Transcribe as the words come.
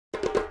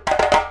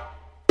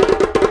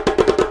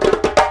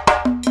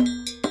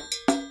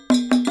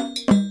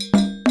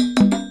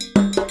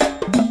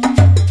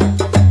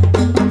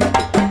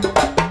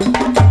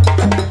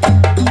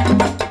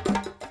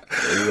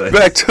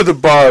Back to the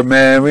bar,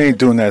 man. We ain't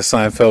doing that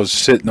Seinfeld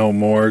shit no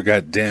more.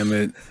 God damn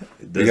it.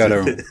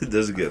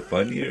 Does it get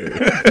funnier?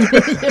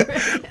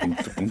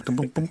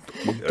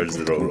 Or is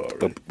it all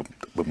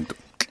right?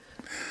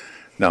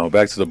 No,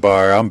 back to the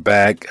bar. I'm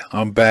back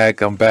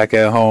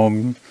at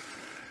home.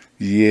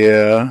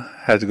 Yeah.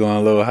 Had to go on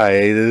a little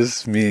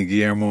hiatus. Me and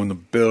Guillermo in the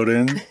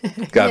building.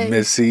 Got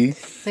Missy.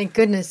 Thank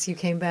goodness you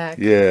came back.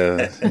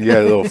 Yeah. You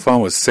had a little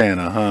fun with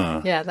Santa,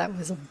 huh? Yeah, that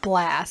was a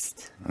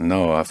blast.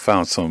 No, I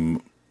found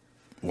some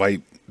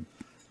white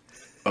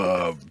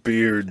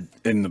beard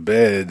in the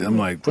bed. I'm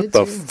like, what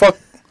the fuck?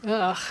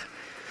 Ugh.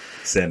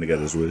 Santa got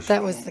his wish.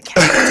 That was the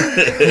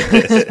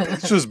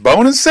cat. She was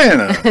boning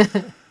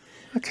Santa.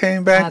 I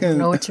came back I don't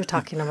know what you're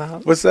talking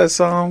about. What's that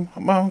song?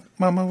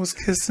 Mama was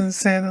kissing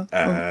Santa.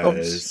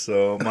 I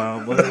saw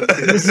Mama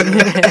kissing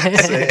Santa.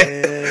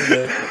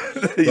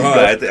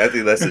 I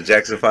think that's the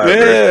Jackson 5.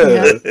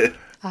 Yeah.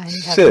 I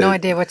have no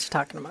idea what you're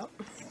talking about.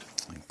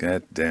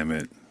 God damn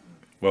it.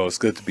 Well, it's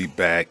good to be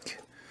back.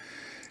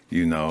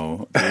 You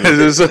know.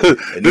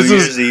 New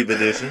Year's Eve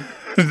edition.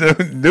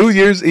 New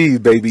Year's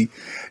Eve, baby.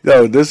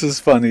 Yo, this is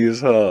funny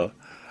as hell.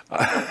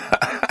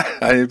 I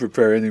didn't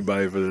prepare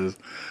anybody for this.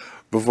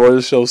 Before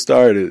the show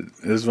started,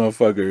 this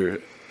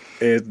motherfucker,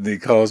 Anthony,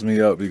 calls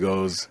me up. He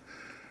goes,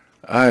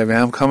 all right,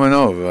 man, I'm coming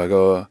over. I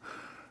go, all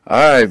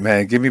right,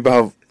 man, give me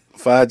about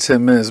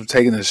 5-10 minutes. I'm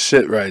taking a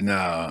shit right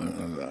now.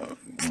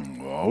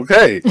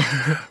 Okay.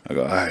 I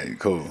go, all right,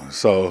 cool.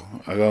 So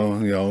I go,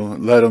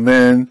 let him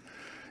in,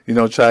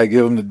 try to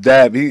give him the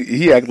dap.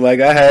 He acted like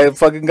I had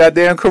fucking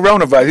goddamn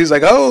coronavirus. He's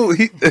like,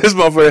 this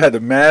motherfucker had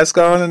the mask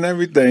on and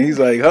everything. He's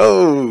like,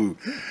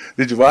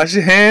 did you wash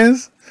your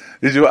hands?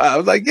 I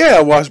was like, yeah,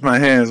 I washed my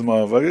hands,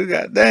 motherfucker.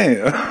 God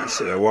damn.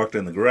 Shit, I walked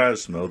in the garage,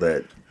 smelled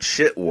that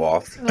shit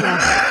waft. I'm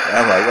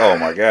like, oh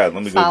my God,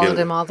 let me go Followed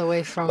him all the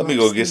way from. Let me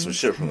go get some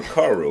shit from the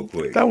car real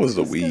quick. That was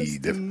the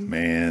weed,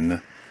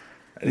 man.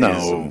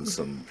 No,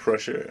 some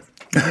pressure.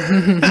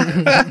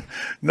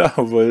 No,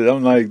 but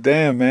I'm like,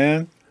 damn,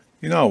 man.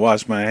 I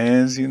wash my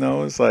hands.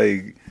 It's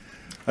like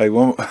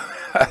one.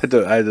 I had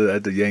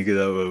to yank it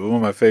up. One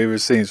of my favorite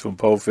scenes from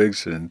Pulp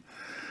Fiction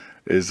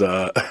is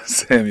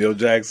Samuel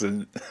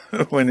Jackson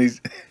when he's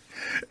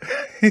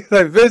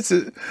like,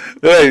 Vincent,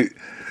 like,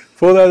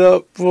 pull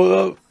up.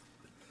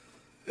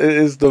 It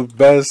is the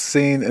best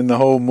scene in the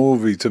whole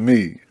movie to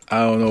me. I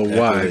don't know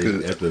why.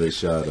 After they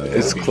shot,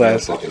 it's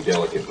classic. Fucking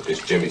delicate with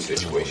this Jimmy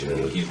situation. I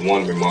mean, he's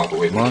one remark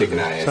away from kicking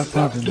our asses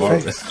out the door.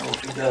 If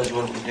he does,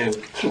 what do we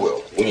do?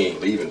 Well, we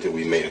ain't leaving until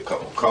we made a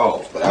couple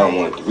calls, but I don't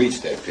want it to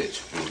reach that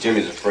pitch. I mean,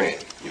 Jimmy's a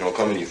friend. You don't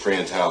come into your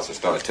friend's house and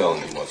start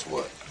telling him what's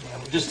what. Yeah,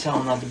 well, just tell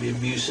him not to be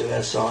abusive,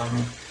 that's all. I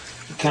mean,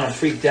 he kind of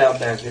freaked out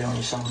back there when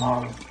he saw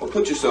Marlon. Well,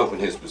 put yourself in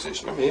his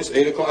position. I mean, it's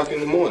 8 o'clock in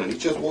the morning. He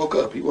just woke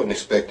up. He wasn't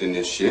expecting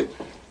this shit.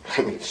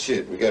 I mean,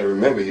 shit, we gotta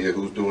remember here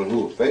who's doing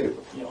who a favor.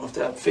 If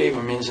that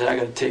favor means that I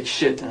gotta take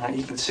shit, then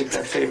he can stick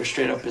that favor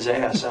straight up his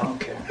ass. I don't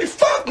care. Hey,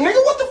 fuck, nigga,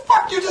 what the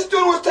fuck you just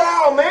doing with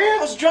towel, man? I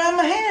was drying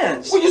my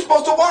hands. Well, you're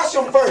supposed to wash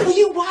them first. Well,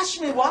 you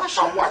watched me wash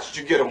them. I watched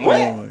you get them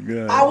wet. Oh, my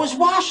God. I was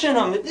washing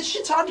them. This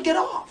shit's hard to get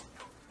off.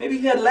 Maybe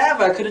if you had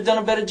lava, I could have done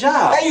a better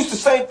job. I used the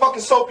same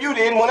fucking soap you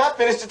did, and when I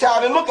finished the towel,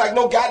 it didn't look like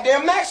no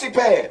goddamn maxi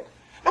pad.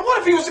 Now, what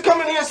if he was to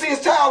come in here and see his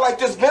towel like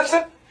this,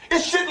 Vincent?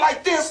 It's shit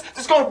like this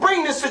that's gonna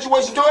bring this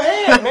situation to a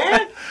head,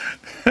 man.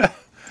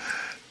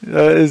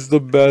 That is the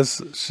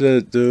best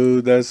shit,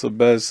 dude. That's the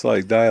best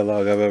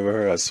dialogue I've ever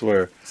heard. I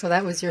swear. So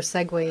that was your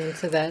segue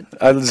into that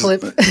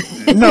clip.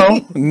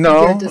 No,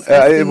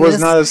 it was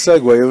not a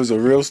segue. It was a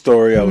real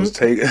story. I was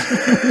taking.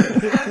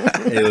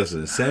 Hey,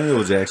 listen,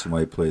 Samuel Jackson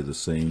might play the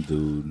same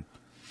dude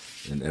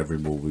in every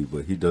movie,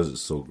 but he does it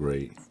so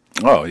great.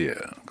 Oh yeah,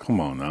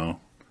 come on now.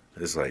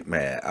 It's like,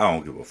 man, I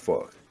don't give a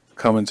fuck.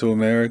 Coming to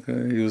America,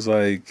 he was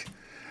like,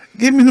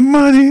 give me the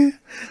money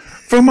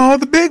from all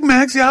the Big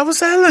Macs y'all was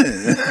selling.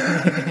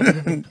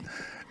 And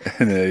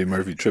then Eddie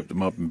Murphy tripped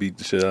him up and beat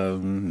the shit out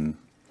of him.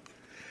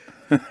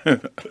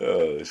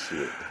 Oh,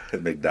 shit.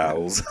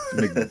 McDowell's.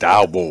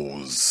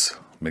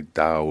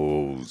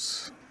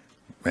 McDowell's.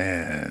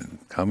 Man,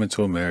 Coming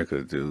to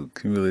America, dude.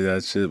 Can you believe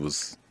that shit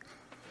was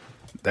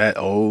that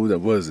old? That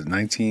was it,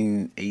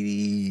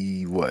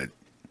 1980, what?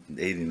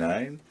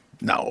 89?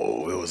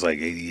 No, it was like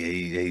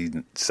 88,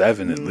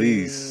 87 at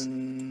least.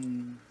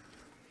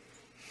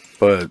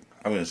 But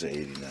I'm going to say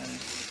 89.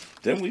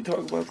 Didn't we talk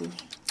about this?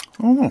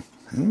 I don't know.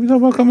 Did we talk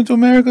about Coming to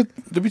America?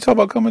 Did we talk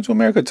about Coming to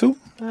America too?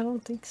 I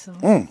don't think so.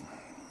 Well,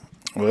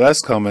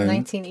 that's coming.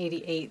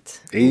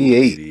 1988.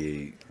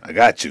 88. I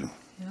got you.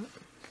 Yep.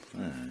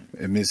 Right.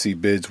 And Missy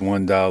bids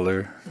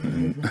 $1.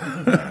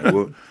 Right.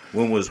 Well,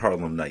 when was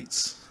Harlem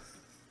Nights?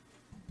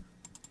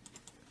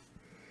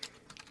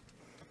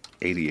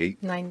 88.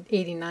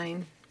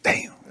 89.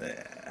 Damn.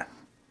 Yeah.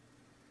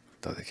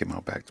 Thought they came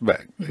out back to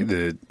back. They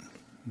did.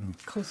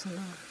 Close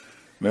enough.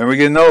 Man, we're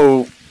getting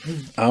old.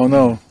 I don't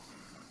know.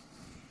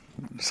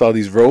 Saw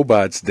these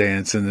robots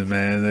dancing and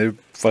man, they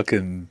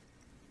fucking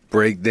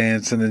break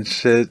dancing and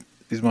shit.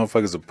 These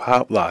motherfuckers are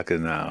pop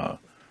locking now.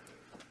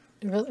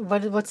 Really?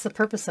 What's the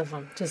purpose of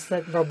them? Just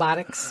that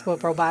robotics,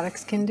 what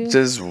robotics can do?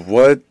 Just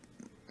what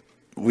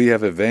we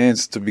have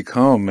advanced to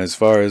become as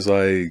far as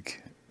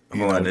like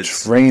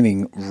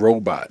training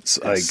robots.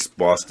 Like It's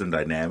Boston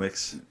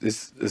Dynamics.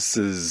 this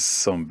is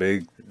some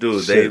big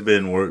Dude, shit.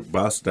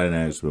 Boston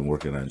Dynamics been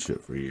working on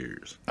shit for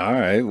years. All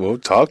right, well,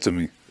 talk to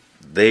me.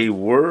 They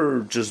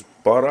were just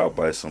bought out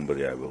by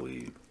somebody, I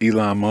believe.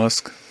 Elon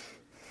Musk.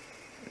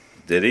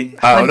 Did he?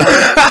 I don't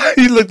know.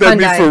 He looked at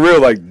me Hyundai. for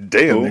real, like,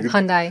 damn, Who? nigga.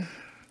 Hyundai.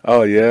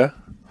 Oh yeah.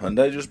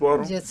 Hyundai just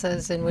bought them? It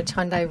says in which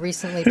Hyundai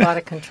recently bought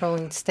a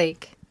controlling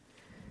stake.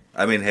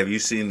 I mean, have you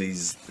seen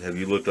these? Have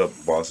you looked up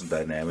Boston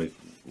Dynamic,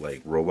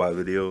 like, robot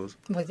videos?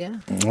 Well, yeah.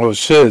 Oh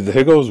shit!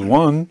 Here goes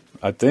one.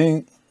 I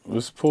think.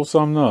 Let's pull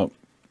something up.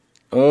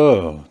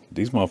 Oh,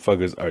 these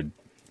motherfuckers are.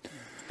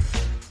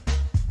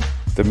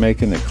 They're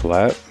making it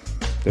clap.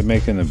 They're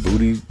making the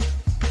booty.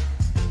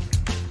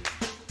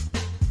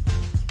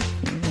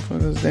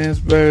 Motherfuckers dance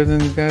better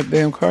than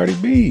goddamn Cardi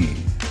B.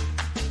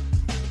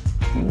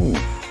 Ooh.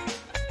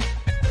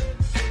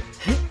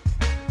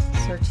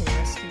 Search and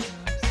rescue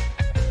jobs.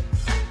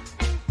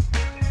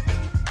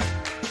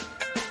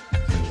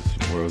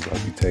 This world's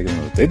like you taking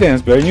those. They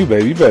dance better than you,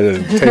 baby. You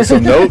better take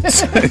some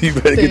notes. You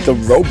better get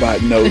them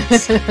robot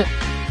notes. That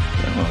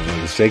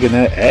motherfucker's shaking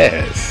that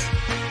ass.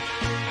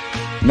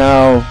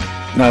 Now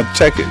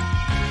check it.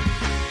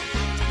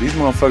 These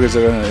motherfuckers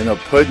are gonna end up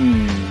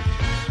putting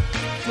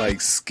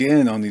like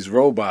skin on these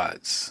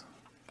robots.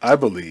 I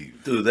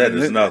believe. Dude, that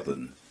is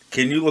nothing.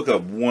 Can you look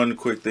up one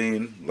quick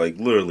thing? Like,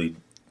 literally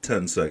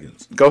 10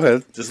 seconds. Go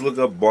ahead. Just look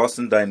up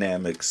Boston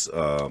Dynamics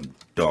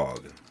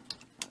dog.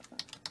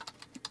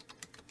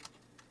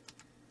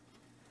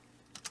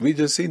 We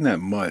just seen that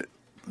mutt.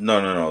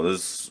 No.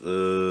 This,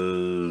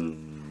 do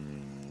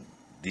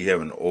you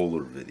have an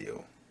older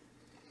video?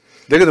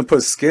 They're gonna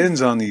put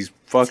skins on these 10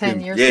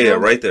 fucking. years Yeah, ago?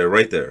 right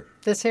there.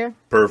 This here?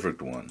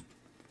 Perfect one.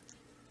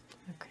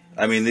 Okay.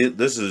 I mean,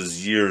 this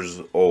is years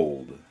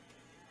old.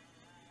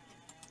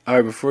 All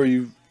right, before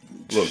you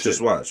Look, shit.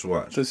 just watch.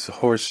 This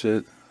horse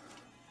shit.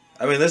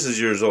 I mean, this is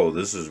years old.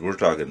 We're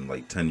talking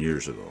like 10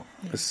 years ago.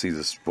 Let's see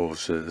this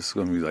bullshit. This is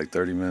gonna be like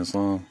 30 minutes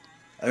long.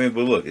 I mean,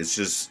 but look,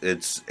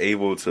 it's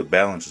able to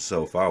balance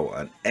itself out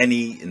on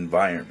any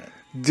environment.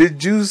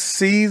 Did you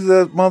see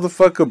the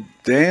motherfucker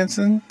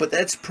dancing? But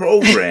that's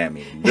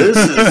programming. This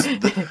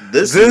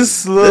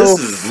This little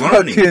is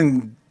learning.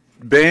 fucking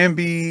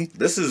Bambi.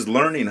 This is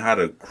learning how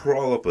to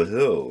crawl up a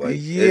hill. Like,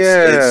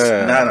 Yeah.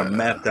 it's not a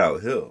mapped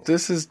out hill.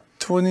 This is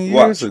 20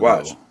 years ago.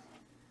 Watch.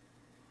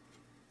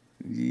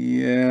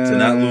 Yeah. To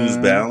not lose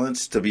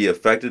balance, to be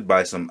affected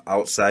by some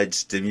outside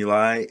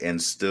stimuli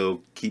and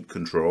still keep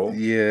control.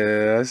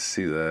 Yeah, I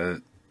see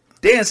that.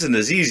 Dancing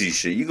is easy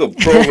shit. You can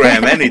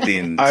program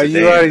anything. Are to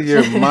you dance. out of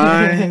your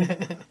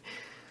mind?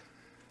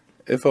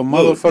 If a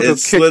Look, motherfucker it kicked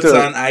slips a...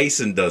 on ice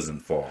and doesn't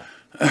fall.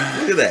 Look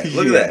at that.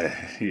 Look at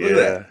that. Yeah, Look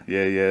at that.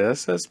 yeah.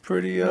 That's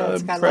pretty Yeah,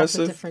 it's got lots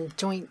of impressive. different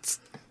joints.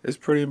 It's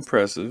pretty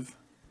impressive.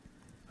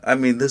 I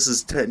mean, this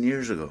is 10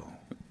 years ago.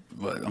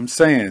 But I'm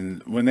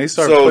saying when they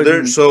start So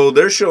putting,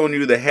 they're showing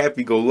you the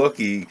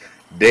happy-go-lucky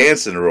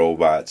dancing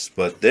robots,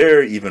 but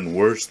they're even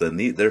worse than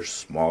these. They're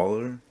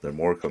smaller. They're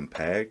more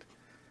compact.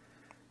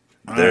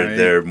 Alright.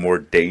 They're more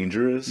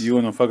dangerous. you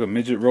and a fucking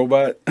midget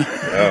robot.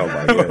 Oh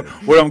my god!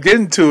 What I'm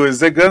getting to is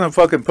they're gonna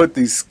fucking put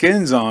these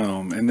skins on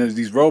them, and there's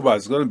these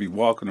robots gonna be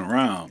walking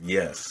around,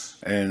 Yes.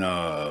 and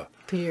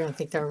Peter, you don't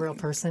think they're a real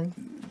person?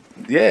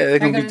 yeah, they're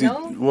gonna They're be.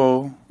 gonna know?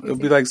 Well, it'll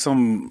be like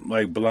some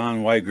like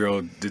blonde white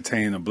girl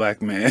detaining a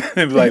black man,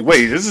 and be like,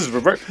 "Wait, this is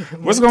reverse.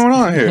 What's going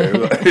on here?"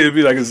 It'd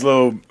be like this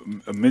little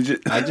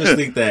midget. I just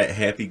think that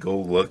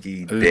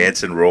happy-go-lucky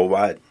dancing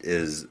robot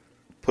is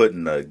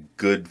putting a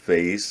good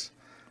face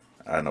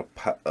on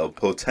a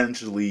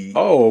potentially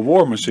a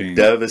war machine.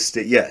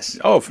 devastating. Yes.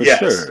 Oh, for Yes,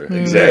 sure.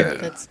 Exactly.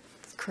 That's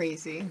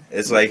crazy.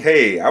 It's like,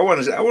 hey, I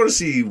want to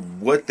see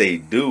what they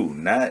do,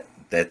 not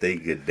that they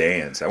could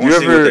dance. I want You to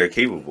see what ever- they're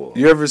capable of.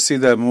 You ever see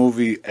that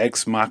movie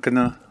Ex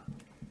Machina?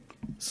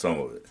 Some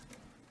of it.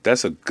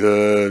 That's a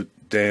good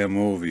damn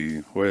movie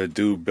where a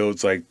dude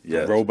builds like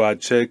Yes. a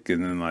robot chick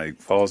and then like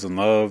falls in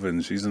love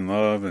and she's in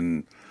love,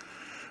 and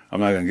I'm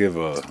not gonna give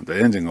the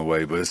ending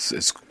away, but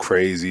it's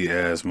crazy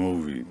ass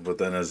movie. But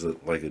then, as a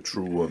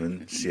true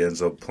woman, she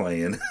ends up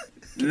playing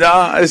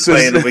Nah, it's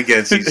playing just, them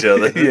against each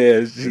other. Yeah,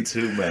 The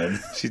two men.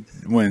 she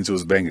went into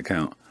his bank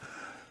account.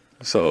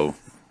 So,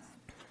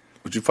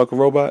 would you fuck a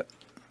robot?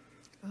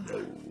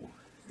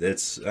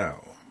 It's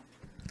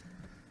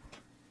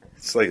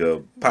it's like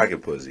a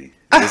pocket pussy.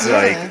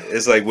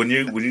 It's like when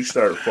you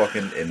start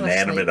fucking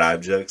inanimate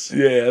objects.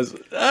 Yeah,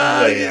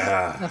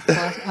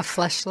 A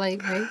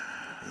fleshlight, right?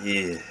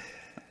 Yeah.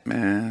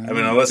 man. I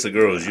mean, unless the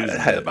girl is using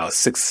I had it. about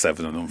 6-7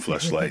 of them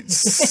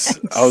fleshlights.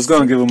 I was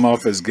gonna give them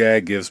off as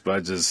gag gifts, but I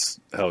just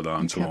held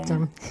on to Kept them.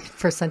 them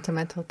for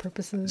sentimental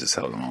purposes. Just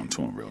held on to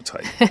them real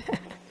tight.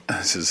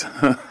 It's just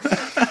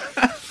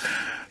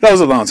that was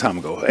a long time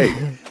ago.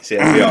 Hey, See,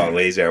 I'd be all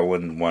lazy. I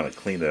wouldn't want to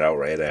clean it out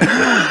right after.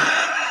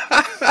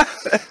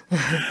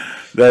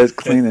 That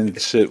cleaning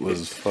shit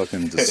was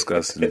fucking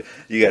disgusting.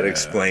 You gotta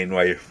explain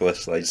why your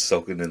fleshlight's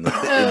soaking in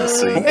the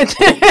sink.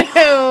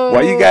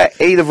 Why you got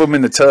 8 of them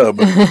in the tub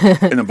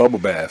in a bubble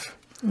bath?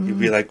 You'd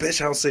be like, bitch,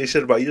 I don't say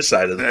shit about your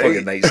side of the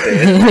fucking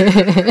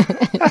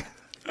nightstand.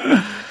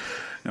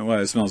 And why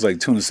it smells like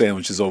tuna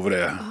sandwiches over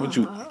there? What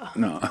you?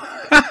 No.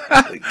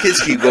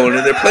 Kids keep going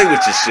in there, play with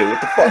your shit.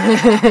 What the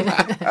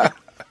fuck?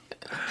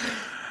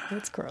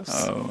 That's gross.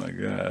 Oh my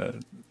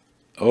god.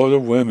 Older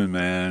women,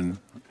 man.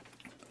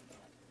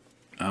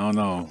 I don't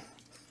know.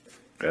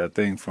 Got a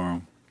thing for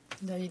them.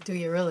 Do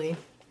you really?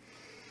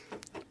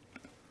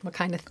 What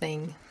kind of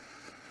thing?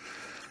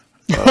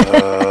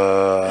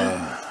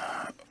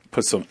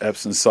 Put some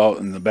Epsom salt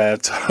in the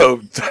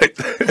bathtub.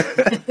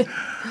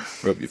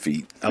 Rub your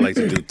feet. I like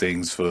to do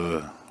things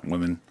for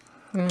women.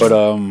 But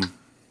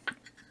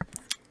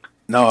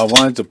no, I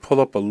wanted to pull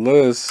up a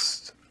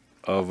list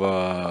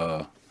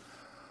of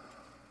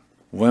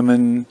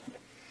women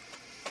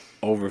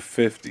over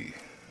 50.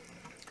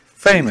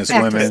 Famous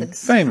women.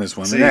 Famous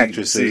women.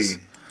 Actresses.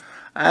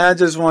 I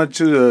just want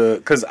you to,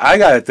 because I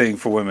got a thing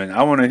for women.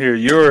 I want to hear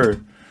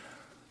your,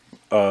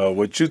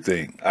 what you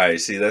think. All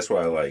right, see, that's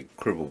why I like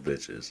crippled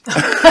bitches.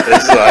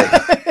 It's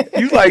like,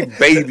 You like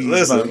babies.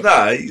 listen,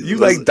 You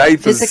like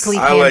diapers. Physically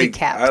I like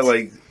handicapped. I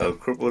like a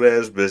crippled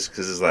ass bitch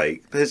because it's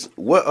like, bitch,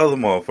 what other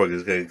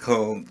motherfuckers gonna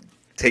come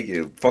take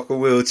your fucking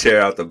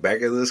wheelchair out the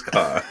back of this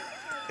car?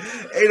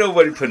 Ain't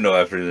nobody put no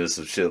effort into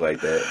some shit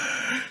like that.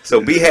 So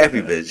be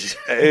happy, bitch.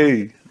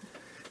 Hey,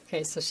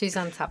 Okay, so she's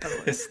on top of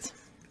the list.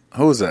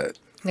 who's that?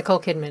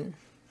 Nicole Kidman,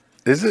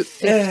 Is it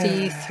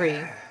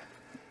 53.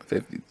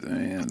 50?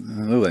 Man,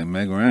 look like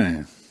Meg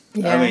Ryan.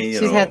 Yeah, mean, you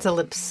she's know, had the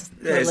lips.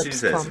 Yeah, the she's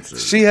lips had plump. some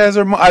shit. She has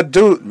her. I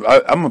do. I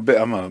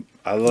love.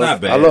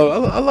 Not bad.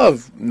 I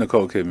love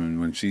Nicole Kidman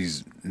when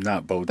she's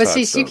not Botox. But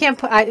see, you up. can't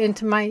put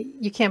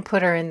you can't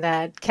put her in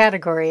that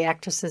category.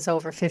 Actresses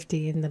over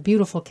 50 in the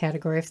beautiful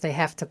category if they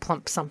have to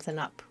plump something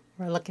up.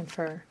 We're looking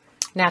for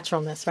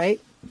naturalness,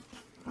 right?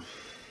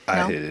 I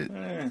No? hit it.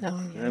 No,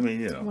 yeah. I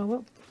mean, you know,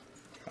 Well,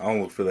 I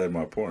don't look for that in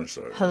my porn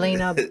star.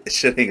 Helena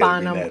Shit ain't gotta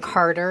be Bonham natural.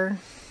 Carter,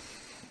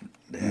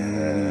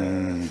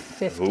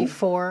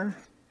 54.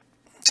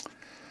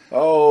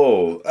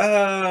 Oh,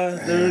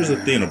 there's a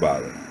thing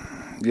about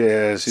her.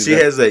 Yeah, She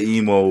has that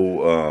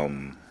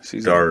emo,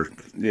 she's dark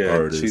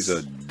artist. She's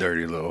artist. a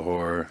dirty little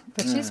whore.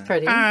 But she's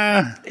pretty.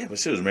 Yeah, but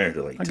she was married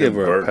to like I Tim give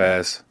her Burton. a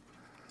pass.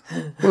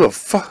 Who the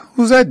fuck?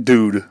 Who's that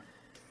dude?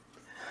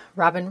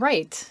 Robin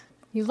Wright.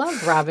 You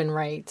love Robin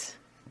Wright.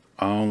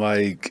 I don't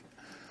like.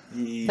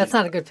 That's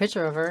not a good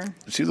picture of her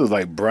She looks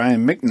like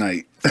Brian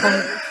McKnight.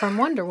 from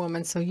Wonder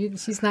Woman. So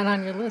she's not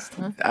on your list,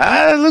 huh?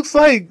 It looks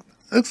like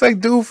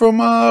dude from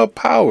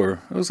Power.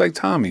 It looks like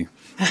Tommy.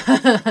 That's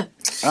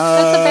a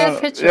bad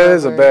picture. Yeah,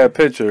 it's a of her. bad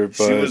picture, but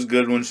She was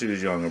good when she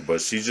was younger,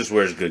 but she just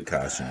wears good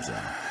costumes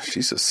now.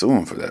 she's just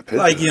suing for that picture.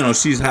 Like, you know,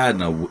 she's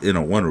hiding in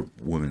a Wonder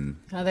Woman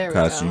Oh, there we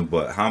costume, go.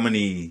 but how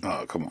many?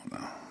 Oh, come on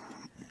now.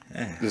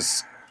 Eh.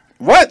 Just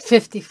what?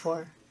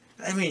 54.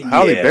 I mean,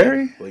 Halle yeah,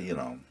 Berry? Well, you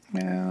know,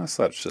 Yeah, I'll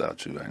slap shit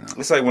out you right now.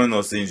 it's like one of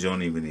those things you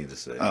don't even need to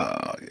say.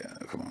 Oh yeah,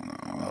 come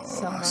on now.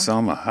 Selma.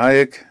 Selma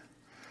Hayek.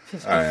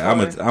 54. All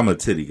right, I'm a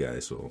titty guy,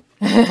 so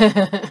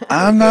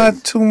I'm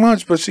not too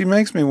much, but she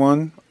makes me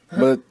one.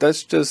 But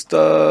that's just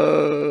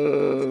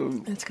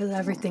That's because of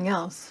everything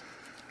else.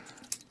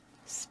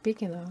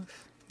 Speaking of,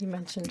 you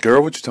mentioned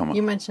girl. What you talking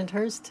you about? mentioned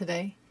hers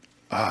today.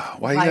 Why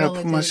you gotta Viola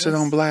put my shit Davis.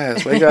 on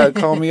blast? Why you gotta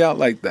call me out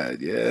like that?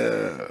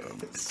 Yeah,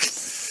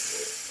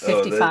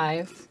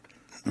 55.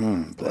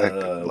 black.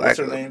 what's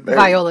her name?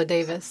 Viola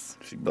Davis.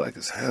 She black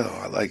as hell.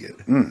 I like it.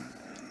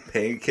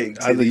 Pancake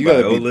Either titty you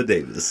gotta be- Viola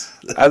Davis.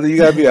 Either you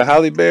gotta be a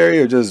Halle Berry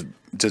or just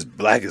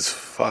black as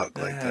fuck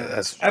like that.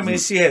 That's I mean,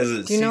 she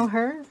has. Do you know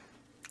her?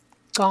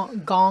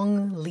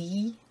 Gong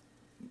Li.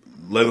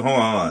 Hold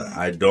on.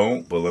 I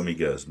don't, but let me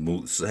guess.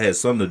 Has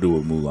something to do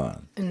with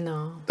Mulan.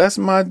 No. that's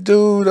my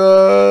dude.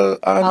 All it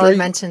Andre.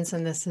 mentions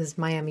in this is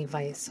Miami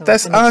Vice. So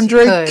That's I mean, she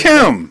Andre could,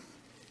 Kim.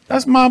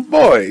 That's my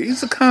boy.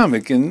 He's a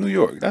comic in New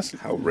York. That's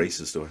How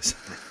racist do I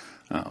sound?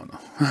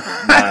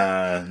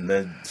 I don't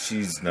know.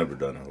 She's never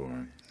done it for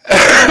me.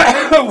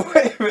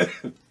 Wait a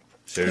minute.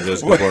 Sarah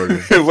Jessica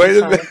Parker. Wait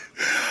a minute.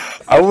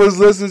 I was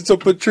listening to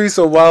Patrice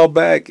a while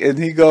back, and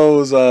he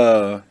goes,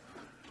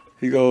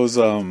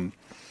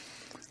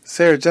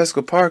 Sarah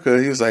Jessica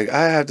Parker. He was like,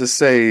 I have to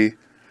say,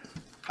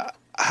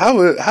 how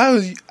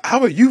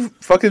are you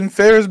fucking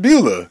Ferris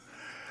Bueller?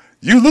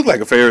 You look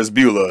like a Ferris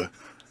Bueller.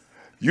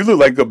 You look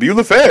like a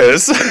Bueller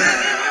Ferris.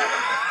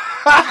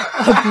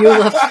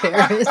 Beulah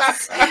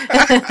Ferris.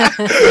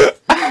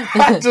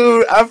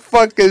 Dude, I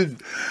fucking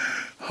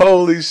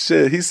holy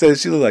shit. He said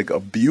she looked like a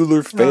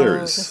Bueller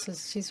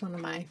Ferris. She's one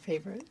of my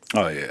favorites.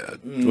 Oh yeah,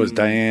 was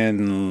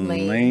Diane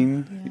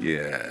Lane?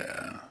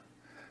 Yeah,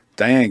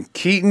 Diane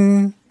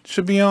Keaton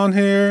should be on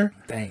here.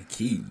 Dang,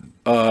 Keaton.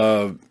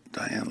 Diane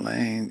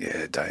Lane.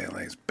 Yeah, Diane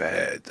Lane's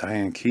bad.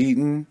 Diane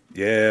Keaton.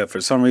 Yeah,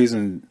 for some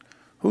reason,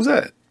 who's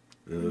that?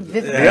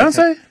 Vivica.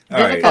 Beyonce? All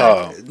right.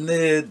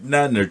 Vivica.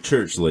 Not in her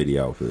church lady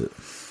outfit.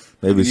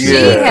 Maybe She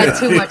Yeah. had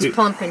too much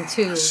plumping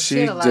too. She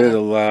had a lot did of a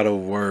lot of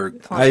work. I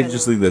plumping.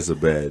 just think that's a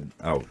bad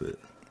outfit.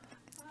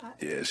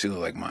 Yeah, she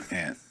looked like my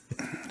aunt.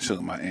 She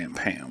looked like my aunt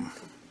Pam.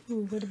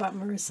 Ooh, what about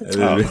Marissa?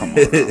 Oh, come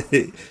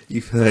on.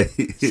 You feel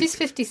like She's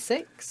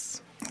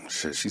 56.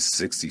 Shit, she's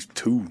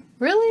 62.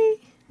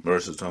 Really?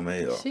 Marissa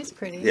Tomei. She's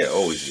pretty. Yeah,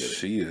 always get it.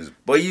 She is.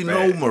 But you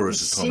know Bad.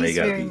 Marissa Tomei She's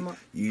gotta very be. mo-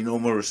 You know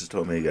Marissa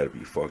Tomei gotta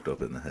be fucked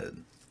up in the head.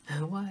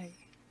 Why?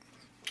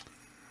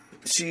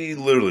 She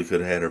literally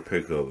could have had her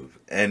pick of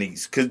any,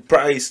 could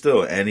probably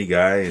still any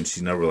guy, and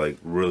she never like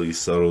really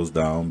settles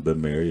down, been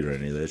married or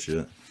any of that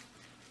shit.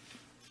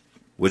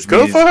 Which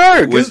Good means, for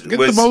her. which- Get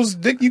which- the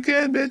most dick you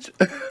can, bitch.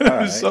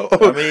 Alright. So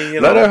I mean,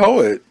 you let know, her hoe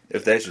it.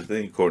 If that's your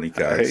thing, Courtney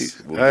Hey,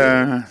 Cox.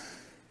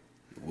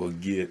 We'll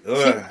get.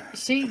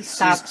 She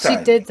stopped. She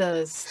tiny. did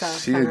the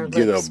stuff She on her did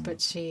get lips, a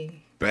but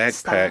she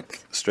backpack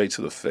stopped. straight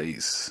to the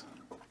face.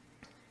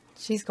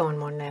 She's going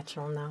more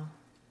natural now.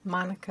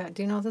 Monica,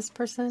 do you know this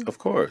person? Of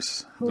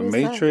course. Who The is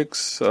that?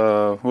 Matrix,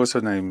 what's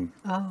her name?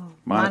 Oh,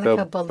 Monica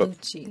Monica Ba-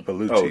 Bellucci.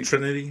 Bellucci. Oh,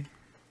 Trinity.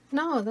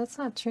 No, that's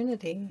not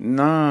Trinity.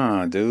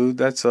 Nah, dude.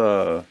 That's She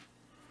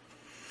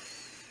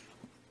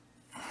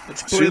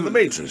played in the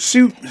Matrix.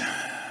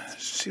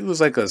 She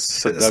was like a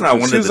seductress. not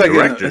one She of was the like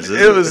directors, In,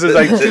 is it it? was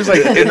like she was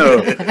like in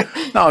a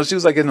no. She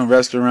was like in a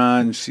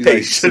restaurant. She Hey, like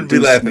you shouldn't be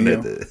seduced laughing Neo.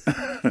 at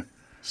that.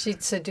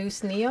 She'd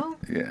seduce Neo?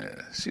 Yeah,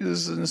 she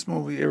was in this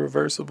movie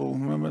Irreversible.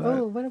 Remember that?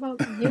 Oh, what about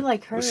you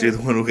like her? Was she the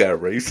one who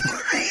got raped?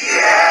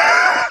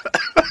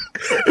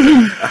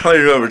 I only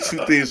remember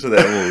two things from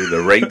that movie: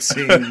 the rape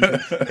scene and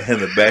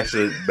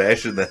the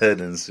bashing the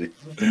head in scene.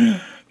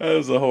 That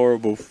was a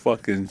horrible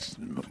fucking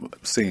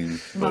scene.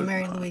 What about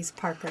Mary Louise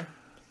Parker?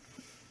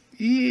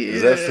 Yeah,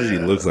 That's what she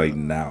looks like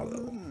now,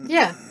 though.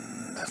 Yeah.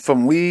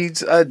 from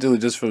Weeds. I do it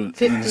just for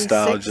 56.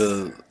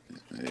 nostalgia.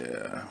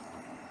 Yeah,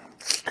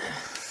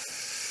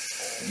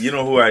 You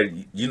know who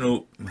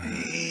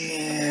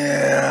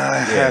yeah. I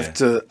have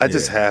to. I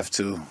just Yeah. have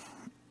to.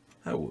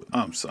 I would,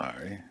 I'm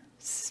sorry,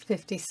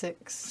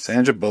 56.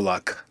 Sandra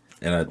Bullock.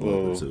 and I'd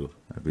love Whoa. her too.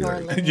 I'd be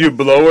Laura like, Linney. You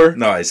blow her?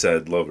 no, I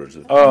said love her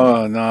too.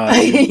 Oh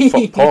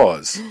no!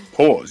 Pause.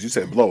 Pause. You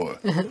said blow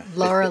her.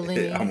 Laura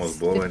Linney. I almost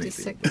blow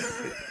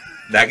 56.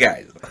 That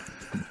guy.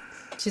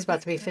 She's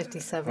about to be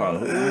 57.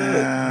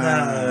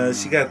 Nah,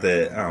 she got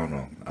that. I don't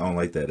know. I don't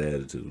like that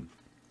attitude.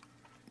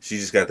 She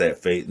just got that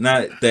face.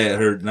 Not that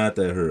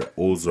her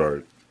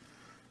Ozark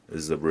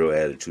is the real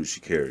attitude she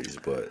carries,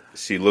 but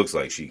she looks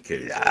like she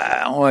carries.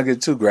 That. I don't want to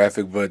get too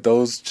graphic, but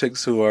those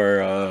chicks who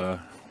are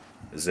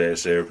Is that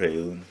Sarah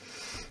Palin?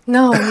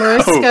 No,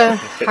 Mariska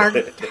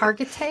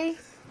Hargitay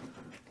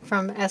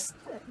from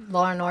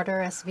Law and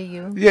Order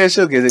SVU. yeah,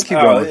 she'll get it. Keep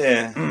Oh going.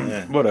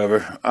 yeah.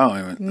 Whatever. I don't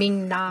even.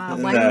 Ming Na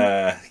Wen.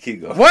 Nah,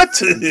 keep going. What?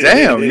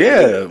 Damn.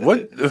 Yeah.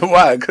 What?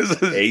 Why?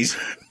 Because Asian.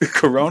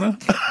 Corona.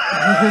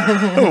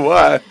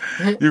 Why?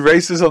 You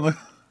racist on the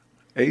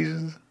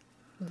Asians?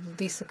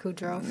 Lisa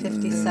Kudrow,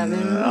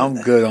 57.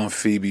 I'm good on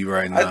Phoebe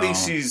right now.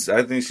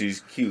 I think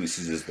she's cute.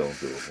 She just don't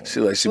do it for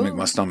me. She make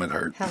my stomach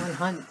hurt. Helen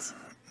Hunt.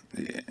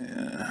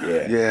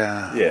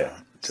 Yeah. Yeah.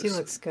 She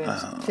looks good.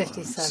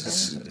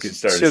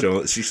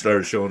 57. She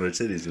started showing her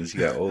titties when she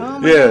got older. Oh,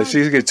 my Yeah, God.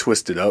 she get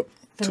twisted up.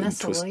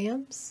 Vanessa twist-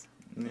 Williams.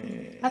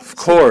 Of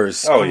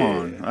course. Oh, Come yeah,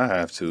 on. yeah. I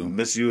have to.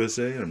 Miss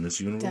USA or Miss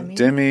Universe? Demi.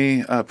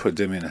 Demi, I put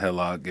Demi in a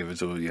headlock, give it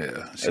to her.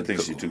 Yeah. I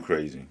think she's too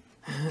crazy.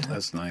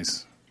 That's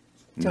nice.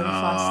 Jodie No,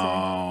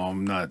 Foster.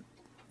 I'm not.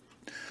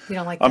 You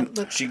don't like that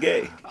look? She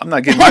gay. I'm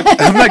not getting my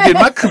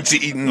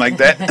coochie eaten like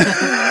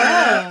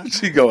that.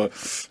 She going.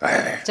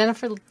 "Ah."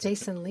 Jennifer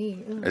Jason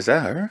Leigh. Ugh, Is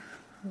that her?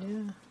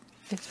 yeah.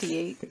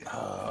 58.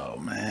 Oh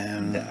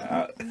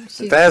man.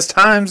 She's Fast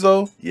times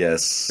though.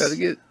 Yes. Gotta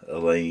get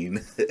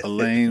Elaine.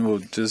 Elaine will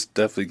just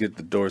definitely get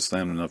the door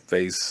slammed in her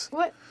face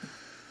what?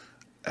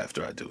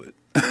 after I do it.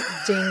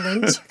 Jane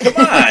Lynch.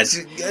 Come on,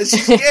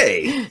 she's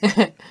gay.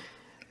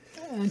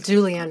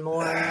 Julianne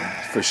Moore.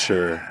 For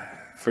sure.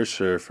 For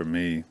sure for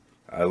me.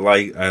 I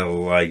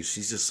like.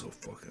 She's just so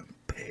fucking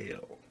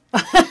pale.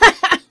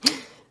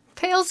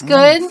 Pale's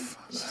good.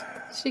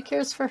 She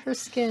cares for her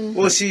skin.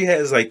 Well, she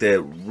has like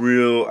that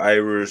real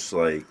Irish,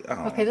 like. I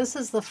don't Okay, know. this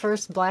is the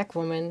first black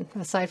woman,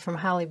 aside from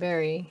Halle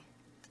Berry.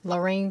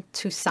 Lorraine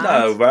Toussaint.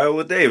 No,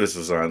 Viola Davis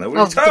was on there. What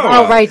are you talking oh,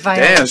 about? right, Viola.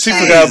 Damn, she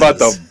Sorry. forgot about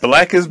the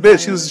blackest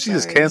bitch. She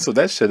just Sorry. canceled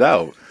that shit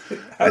out.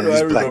 How do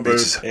I These black remember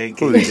bitches. Pancake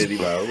Who is- Titty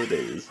Viola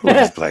Davis? Who are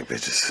these black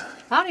bitches?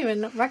 I don't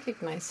even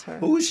recognize her.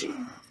 Who is she?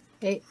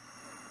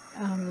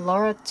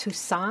 Laura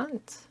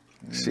Toussaint.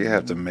 She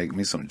have to make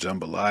me some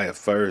jambalaya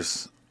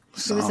first.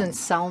 She was in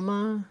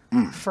Selma,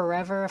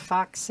 Forever, a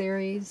Fox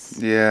series.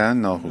 Yeah, I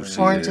know who she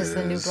Orange is. is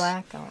the New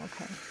Black. Oh,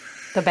 okay.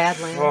 The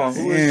Badlands. Oh,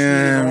 who is she?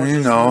 Yeah, Orange you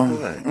is the know. New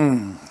Black? I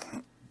don't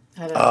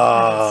know.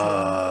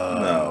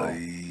 I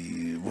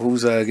haven't No.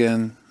 Who's that again?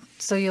 seen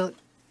it. So you,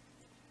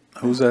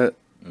 Who's that?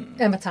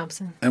 Emma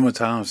Thompson. Emma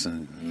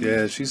Thompson.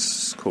 Yeah,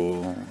 she's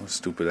cool.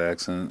 Stupid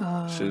accent.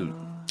 She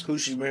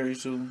Who's she married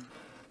to?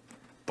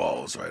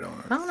 balls right on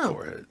her I don't know.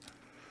 forehead.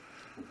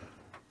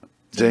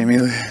 Jamie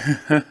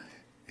Lee.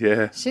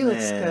 Yeah. She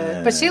looks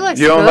good, but she looks.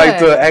 You don't good. like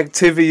the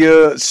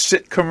Activia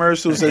shit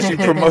commercials that she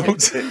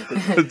promotes?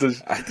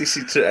 The- I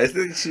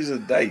think she's a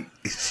dyke.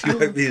 She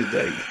might be a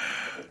dyke.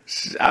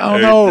 I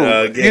don't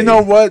know. gay. You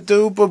know what,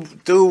 dude?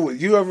 But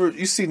dude,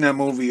 you seen that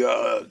movie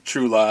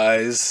True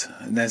Lies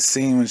and that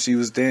scene when she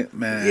was dancing?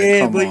 Man, Yeah,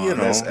 come but on, you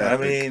know, that's I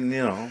epic. mean,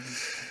 you know,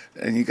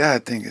 And you gotta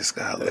think it's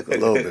gotta look a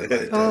little bit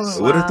like Oh,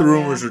 that. what if the wow,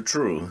 rumors yeah. are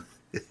true?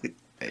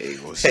 Hey,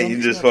 well, Hey,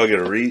 you just fucking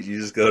reach. You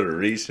just go to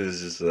reach, and it's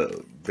just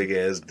a big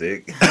ass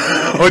dick.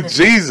 oh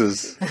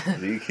Jesus!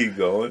 Do you keep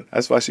going?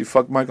 That's why she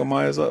fucked Michael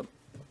Myers up.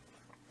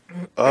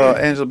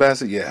 Angela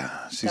Bassett,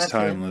 yeah, she's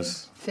Definitely.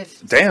 timeless.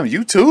 50, Damn,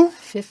 you too?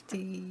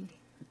 50.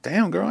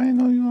 Damn, girl, I ain't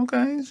know you.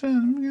 Okay, shit, give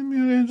me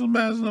an Angela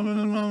Bassett.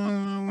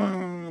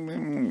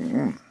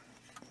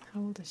 How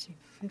old is she?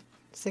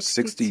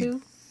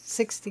 62?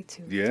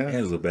 62. Yeah,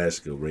 Angela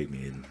Bassett could rape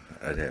me and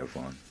I'd have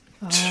fun.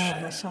 Oh,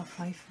 Michelle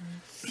Pfeiffer.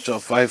 Michelle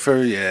Pfeiffer,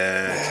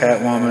 yeah,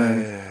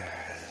 Catwoman.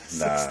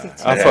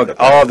 62. I I'd fuck have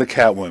to all the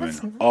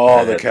Catwomen,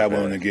 all the I'd have to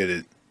Catwomen pay. to get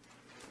it.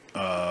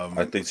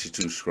 I think she's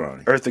too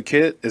scrawny. Eartha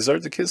Kitt, is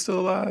Eartha Kitt still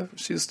alive?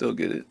 She'll still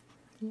get it.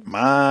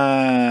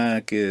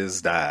 Mike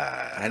is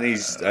died. I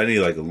need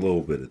like a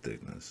little bit of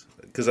thickness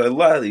because a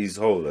lot of these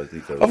hoes I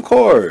think are Of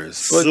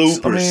course, but,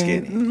 Super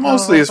skinny.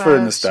 Mostly Oh, it's for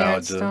Sharon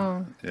nostalgia.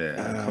 Stone. Yeah,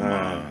 come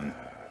on.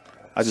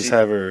 I just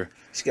have her.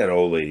 She's got an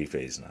old lady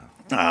face now.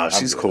 Oh,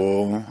 she's good.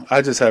 cool.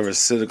 I just have her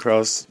sit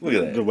across Look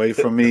at that. the way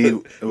from me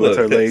with Look.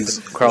 her legs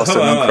crossed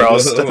and Hold on,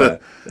 uncrossed. hold on.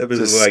 That bitch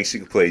Just- look like she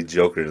could play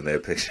Joker in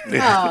that picture.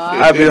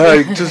 Aw, I'd be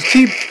like, just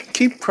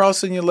keep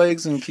crossing your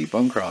legs and keep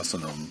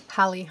uncrossing them.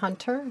 Holly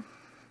Hunter.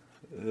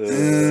 Uh,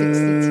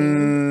 62.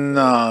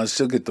 Nah,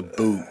 she'll get the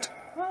boot.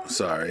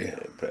 Sorry,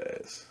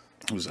 Pass.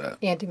 who's that?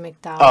 Andy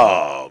McDowell.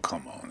 Oh,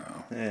 come on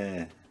now.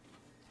 Eh.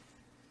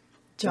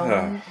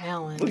 Joan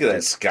Allen. Look at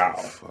that scowl.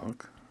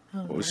 Fuck.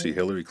 What was she?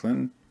 Hillary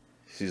Clinton?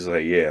 She's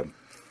like, yeah, I'm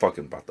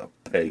fucking about to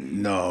peg you.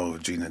 No,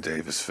 Gina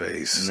Davis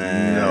face. Nah,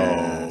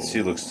 No,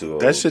 she looks too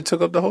old. that shit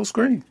took up the whole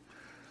screen.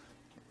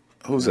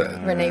 Who's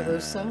that? Renee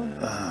Russo.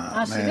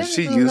 Oh, man, doesn't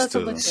she look used to-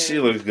 look good. She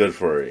looks good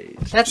for her age.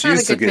 That's She not a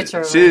used to good get.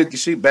 picture of her.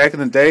 She back in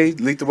the day,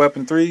 Lethal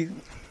Weapon 3.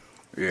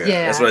 Yeah.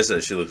 Yeah. That's what I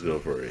said. She looks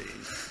good for her age.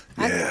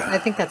 I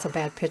think that's a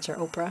bad picture,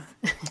 Oprah.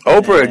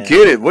 Oprah,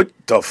 get it. What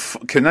the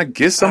Can I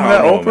get some of I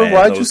that, don't know, Oprah? man.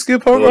 Why'd you Those-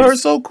 skip over her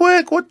those- so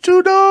quick? What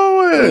you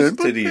doing? Those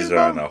Put titties me are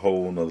on on- a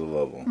whole nother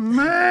level.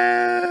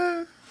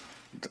 Man,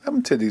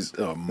 them titties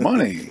are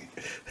money.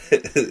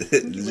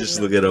 Just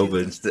look at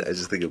Oprah. And I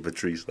just think of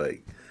Patrice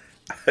like,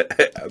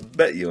 I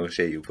bet you don't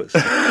shave your pussy.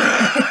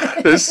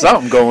 There's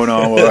something going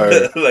on with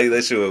her. Like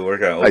that shit would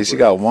work out. Like she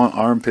got one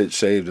armpit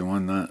shaved and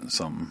one not.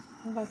 Something.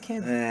 How about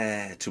Kim?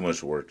 too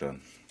much work done.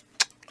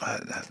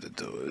 I'd have to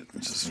do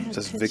it.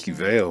 Just Vicky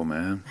Vale,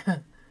 man.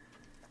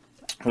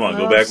 Come on, Oh,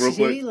 go back real she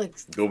quick.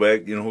 looks- Go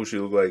back. You know who she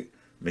looked like?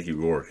 Mickey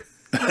Rourke.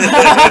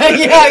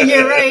 yeah,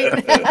 you're right.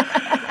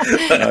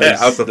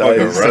 Out the fucking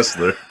nice.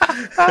 wrestler.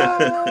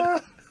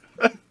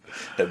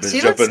 That bitch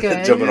She looks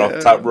good. jumping off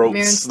top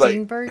ropes.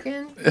 Maren Like,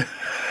 Steenburgen.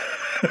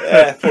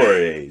 for her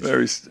age.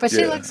 Very, But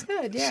she yeah. looks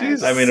good, yeah.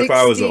 She's- I mean, if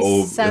I was an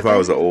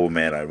 67. old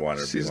man, I'd want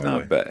her to be She's my not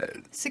wife.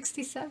 bad.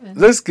 67.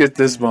 Let's get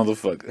this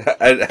motherfucker.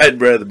 I'd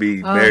rather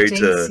be Oh, married Jane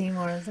to.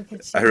 Seymour. Look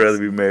at I'd rather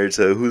be married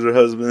to who's her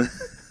husband?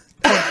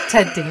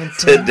 Ted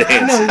Danson. Ted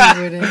Danson. No,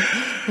 you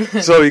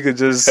wouldn't. So he could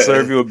just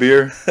serve you a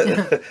beer.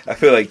 I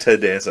feel like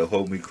Ted Danson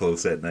hold me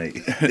close at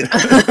night.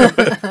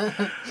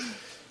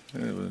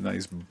 Yeah, with a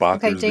nice Bachers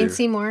Okay, Jane beer.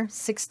 Seymour,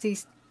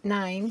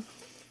 69.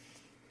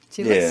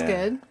 She looks Yeah.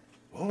 good.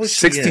 What was she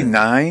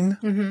 69?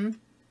 in?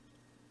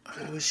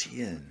 What was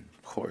she in?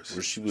 Of course.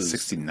 Where she was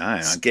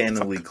 69.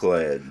 Scantily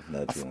clad.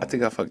 Not too long. I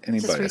think I fuck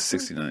anybody at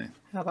recent? 69.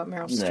 How about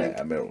Meryl Nah, Streep?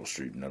 Meryl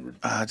Streep number.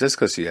 Just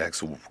because she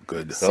acts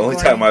good. The only Sigourney.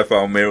 time I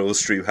found Meryl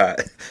Streep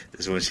hot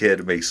is when she had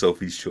to make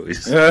Sophie's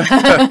Choice.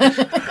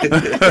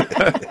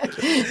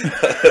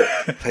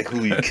 Like,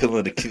 who you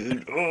killing the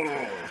kid?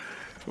 Oh.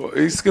 Well,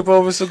 you skip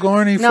over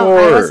Sigourney No,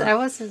 for? I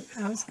was going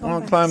I want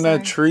back, to climb that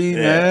sorry. tree, Yeah.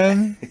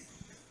 man.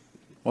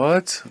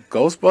 What?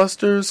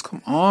 Ghostbusters?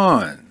 Come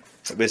on.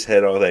 That bitch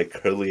had all that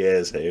curly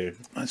ass hair.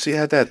 She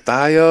had that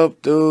thigh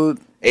up, dude.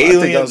 I think I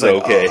Aliens, was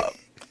like, okay.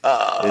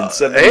 In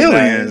 79,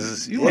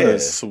 Aliens? You want yeah. a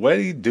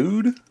sweaty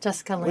dude?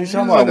 Jessica What are you Lange.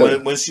 talking about?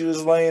 Like When she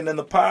was laying in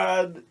the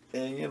pod,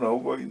 and you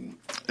know,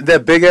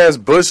 That big ass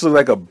bush looked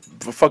like a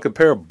fucking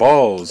pair of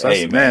balls. That's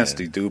Hey, man.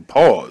 nasty, dude.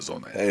 Pause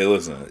on that. hey,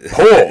 listen,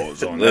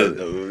 Pause on that, Listen,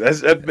 dude.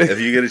 That's that big. if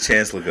you get a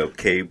chance, look up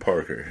Kay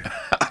Parker.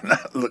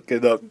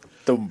 Looking up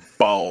the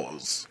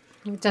balls.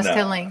 Jessica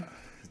Nah. Lange,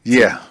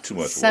 Yeah. Too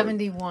much work.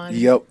 71.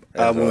 Yep.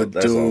 That's I would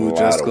that's a do lot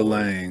Jessica of work.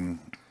 Lange.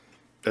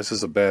 This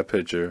is a bad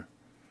picture.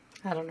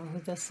 I don't know who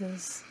this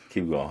is.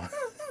 Keep going.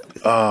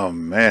 Oh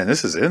man,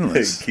 this is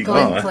endless. Keep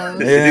Glenn going.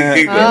 Close. Yeah.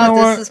 Keep going. know Oh,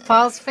 what? this is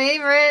Paul's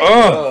favorite.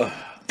 Oh,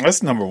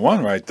 that's number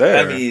one right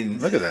there. I mean-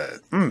 look at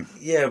that.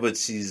 Yeah, but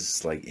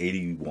she's like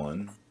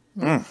 81.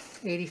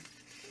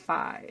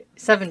 85.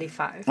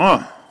 75.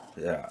 Oh,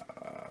 Yeah.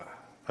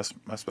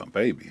 that's my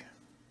baby.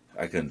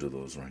 I couldn't do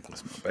those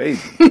wrinkles. Baby.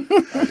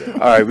 All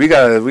right, we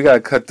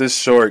gotta cut this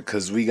short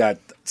because we got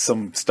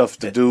some stuff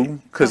to do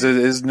because it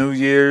is New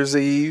Year's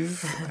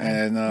Eve,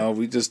 and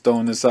we just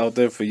throwing this out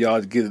there for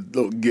y'all to get a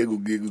little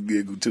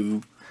giggle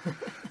too.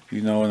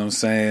 You know what I'm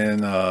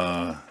saying?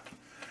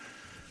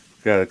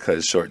 Gotta cut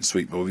it short and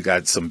sweet, but we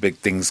got some big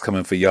things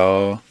coming for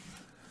y'all.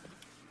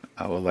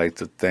 I would like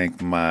to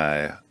thank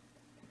my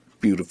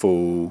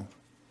beautiful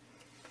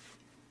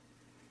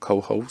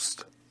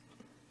co-host.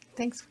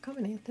 Thanks for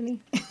coming, Anthony.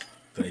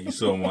 Thank you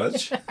so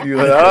much.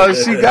 Oh,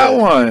 she got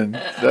one.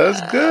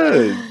 That's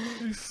good.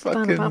 You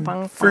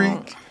fucking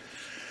freak.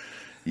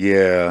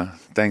 Yeah,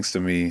 thanks to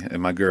me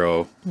and my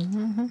girl.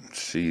 Mm-hmm.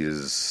 She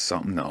is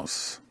something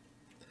else.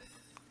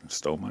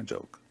 Stole my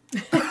joke.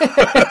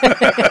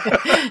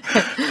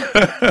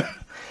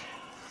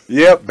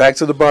 Yep, back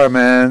to the bar,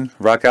 man.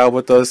 Rock out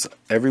with us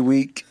every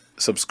week.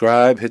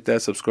 Subscribe, hit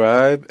that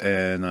subscribe.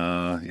 And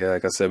yeah,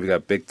 like I said, we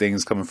got big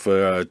things coming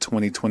for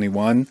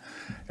 2021.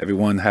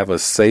 Everyone have a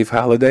safe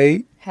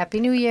holiday. Happy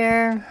New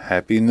Year.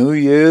 Happy New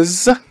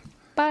Year's.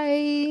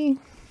 Bye.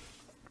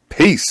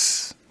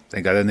 Peace.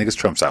 They got that niggas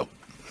Trumps out.